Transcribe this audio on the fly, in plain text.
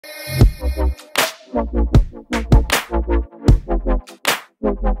Hello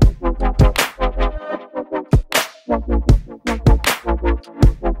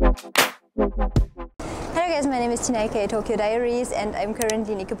guys, my name is Tina aka Tokyo Diaries and I'm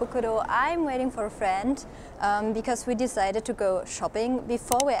currently in Ikebukuro. I'm waiting for a friend because we decided to go shopping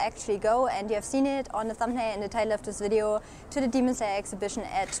before we actually go, and you have seen it on the thumbnail and the title of this video, to the Demon Slayer exhibition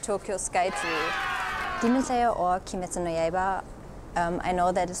at Tokyo Skytree. Demon Slayer or Kimetsu no Yaiba, I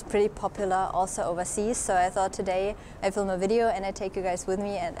know that is pretty popular also overseas, so I thought today I film a video and I take you guys with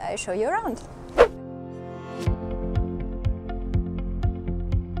me and I show you around.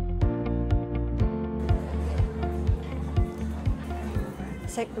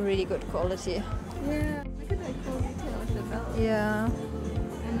 It's like really good quality. Yeah, look at that cool detail with the belt. Yeah.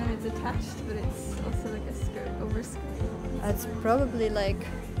 And then it's attached, but it's also like a skirt over skirt. It's probably like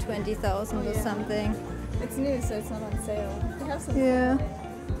 20,000 or something. It's new, so it's not on sale. They have some. Yeah.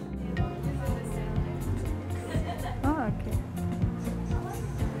 Oh, okay.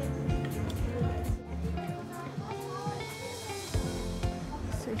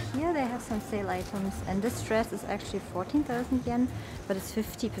 So here they have some sale items, and this dress is actually 14,000 yen, but it's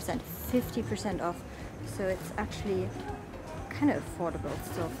 50% off. So it's actually kind of affordable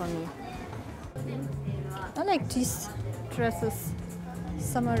still for me. I like these dresses,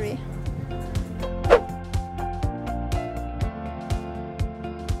 summery.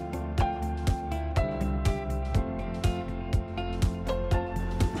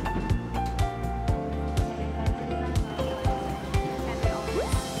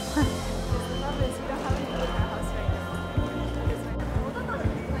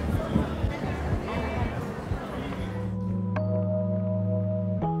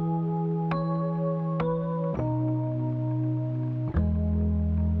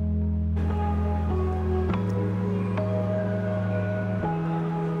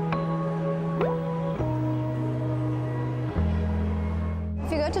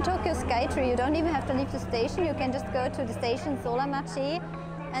 If you go to Tokyo Skytree, you don't even have to leave the station. You can just go to the station Solamachi,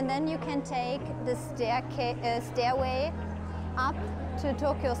 and then you can take the stairway up to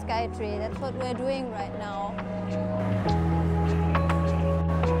Tokyo Skytree. That's what we're doing right now.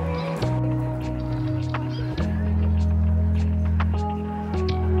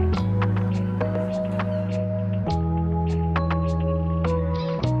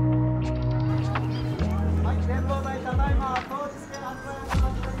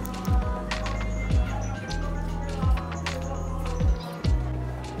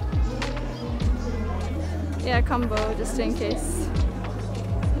 Yeah, combo, just in case.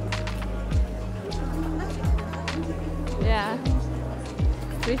 Yeah,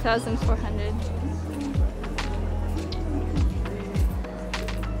 3,400.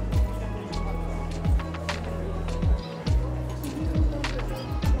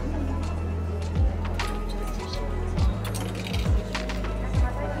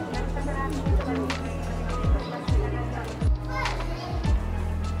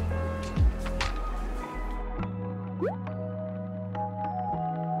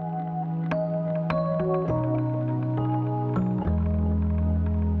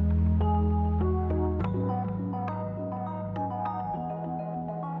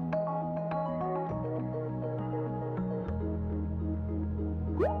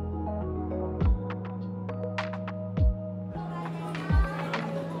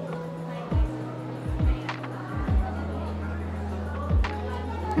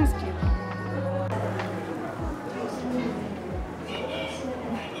 That's cute.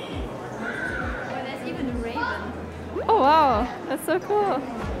 Oh, there's even a raven. Oh wow, that's so cool.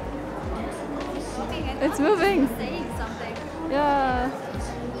 It's moving. It's saying something. Yeah,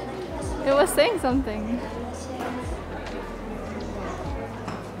 it was saying something.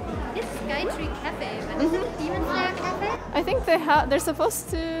 It's Skytree Cafe, but is it Demon Slayer Cafe? I think they're supposed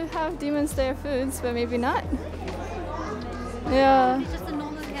to have Demon Slayer foods, but maybe not. Yeah. It's just a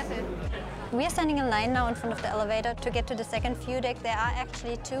normal cafe. We are standing in line now in front of the elevator to get to the second view deck. There are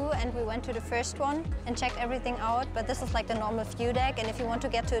actually two, and we went to the first one and checked everything out, but this is like the normal view deck, and if you want to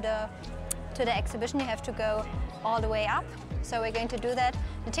get to the exhibition you have to go all the way up. So we're going to do that.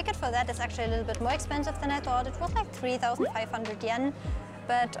 The ticket for that is actually a little bit more expensive than I thought. It was like 3,500 yen,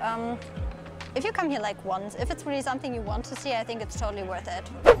 but if you come here like once, if it's really something you want to see, I think it's totally worth it.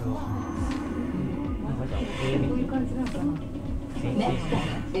 Next stop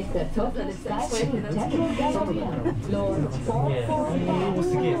is the Tokyo Skytree Temple Gallery, floor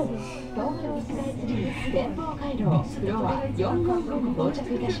 444. Tokyo Skytree 展望回廊フロア455到着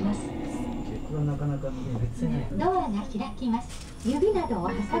いたします。ドアが開きます。指などを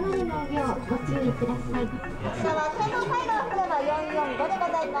挟まれないようご注意ください。こちらは天皇ファイナルクラブ445で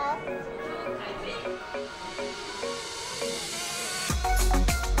ございます。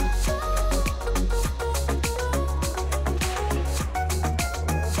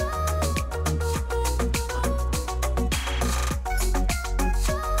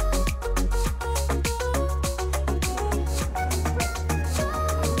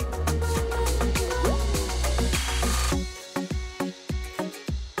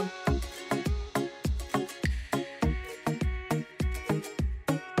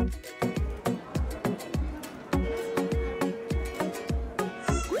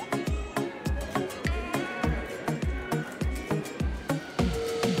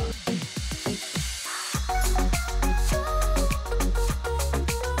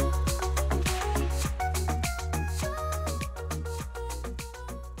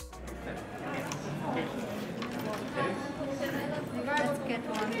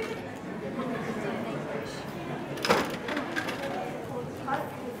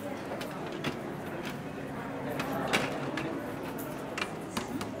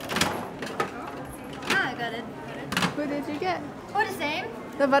Who did you get? Oh, the same?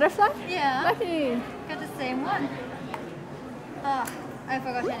 The butterfly? Yeah. Lucky. Got the same one. Oh, I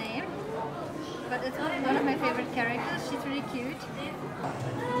forgot her name. But it's one of my favorite characters. She's really cute.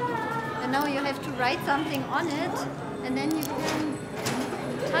 And now you have to write something on it, and then you can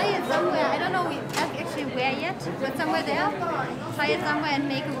tie it somewhere. I don't know actually where yet, but somewhere there. Tie it somewhere and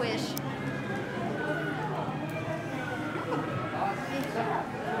make a wish.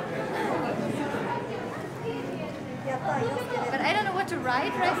 But I don't know what to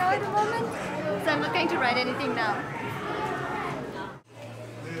write right now at the moment, so I'm not going to write anything now.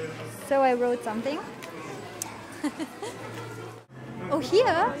 So I wrote something. Oh, here?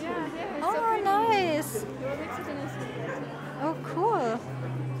 Yeah, yeah. Oh, nice. Oh, cool.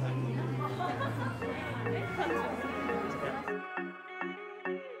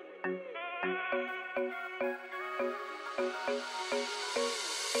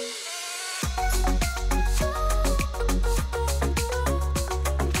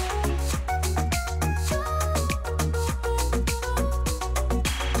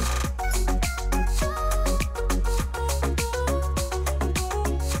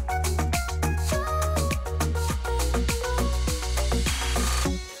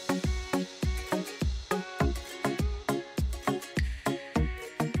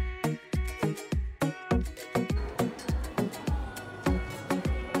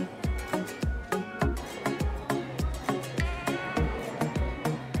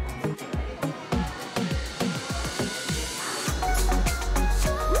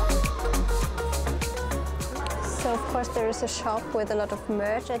 So of course there is a shop with a lot of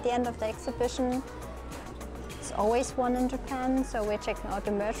merch at the end of the exhibition. There's always one in Japan, so we're checking out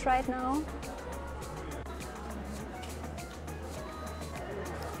the merch right now.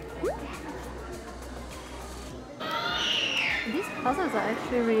 These puzzles are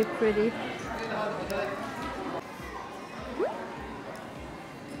actually really pretty.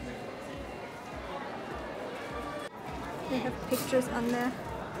 They have pictures on there.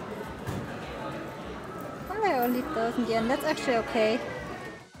 Oh, only 1,000 yen. That's actually okay.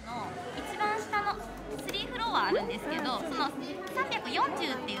 一番下の3フロアあるんですけど、その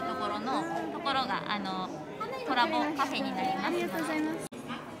340っていうところがコラボカフェになります。ありがとうございます。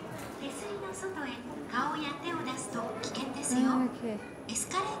手すりの外へ顔や手を出すと危険ですよ。エス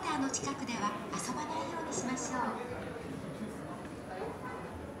カレーターの近くでは遊ばないようにしましょう。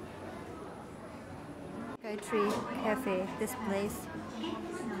Skytree Cafe, this place.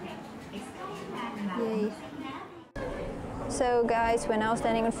 Yay. So guys, we're now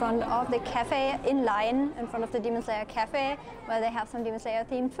standing in front of the cafe in line, in front of the Demon Slayer cafe, where they have some Demon Slayer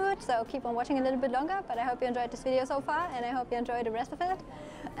themed food. So keep on watching a little bit longer, but I hope you enjoyed this video so far, and I hope you enjoy the rest of it.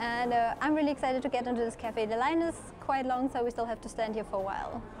 And I'm really excited to get into this cafe. The line is quite long, so we still have to stand here for a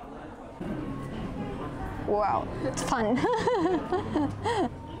while. Wow, it's fun.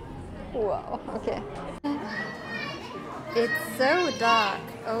 Wow, okay. It's so dark.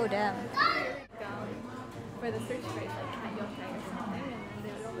 Oh damn. Where the search phrase like at your time or something, and then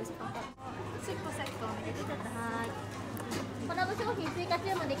they would always pop up. コラボ商品追加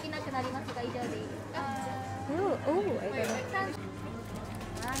注文できなくなりますが以上でいいですか？ Oh, I got it.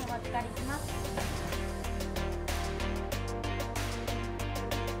 はい、お預かりします。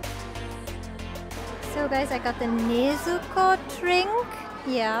 So guys, I got the Nezuko drink.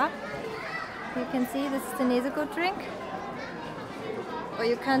 Yeah, you can see this is the Nezuko drink. Or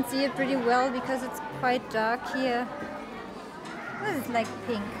you can't see it pretty well because it's quite dark here. This is like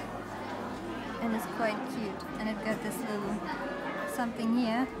pink. and it's quite cute. And it got this little something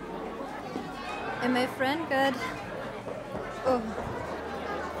here. And my friend got, oh,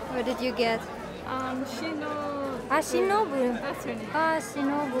 what did you get? Shinobu. That's her name.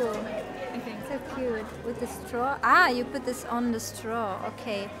 Shinobu. I think. So cute. With the straw. You put this on the straw.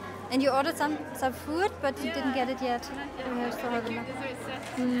 Okay. And you ordered some food, but you didn't get it yet. We have to have a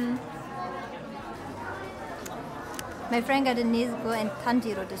look. My friend got a Nezuko and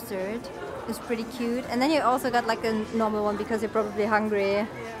Tanjiro dessert. It's pretty cute. And then you also got like a normal one because you're probably hungry.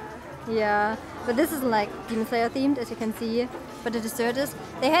 Yeah. But this is like Demon Slayer themed, as you can see. But the dessert is,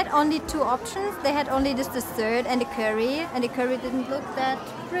 they had only 2 options. They had only this dessert and the curry. And the curry didn't look that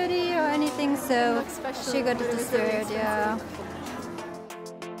pretty or anything, so she got the dessert, yeah.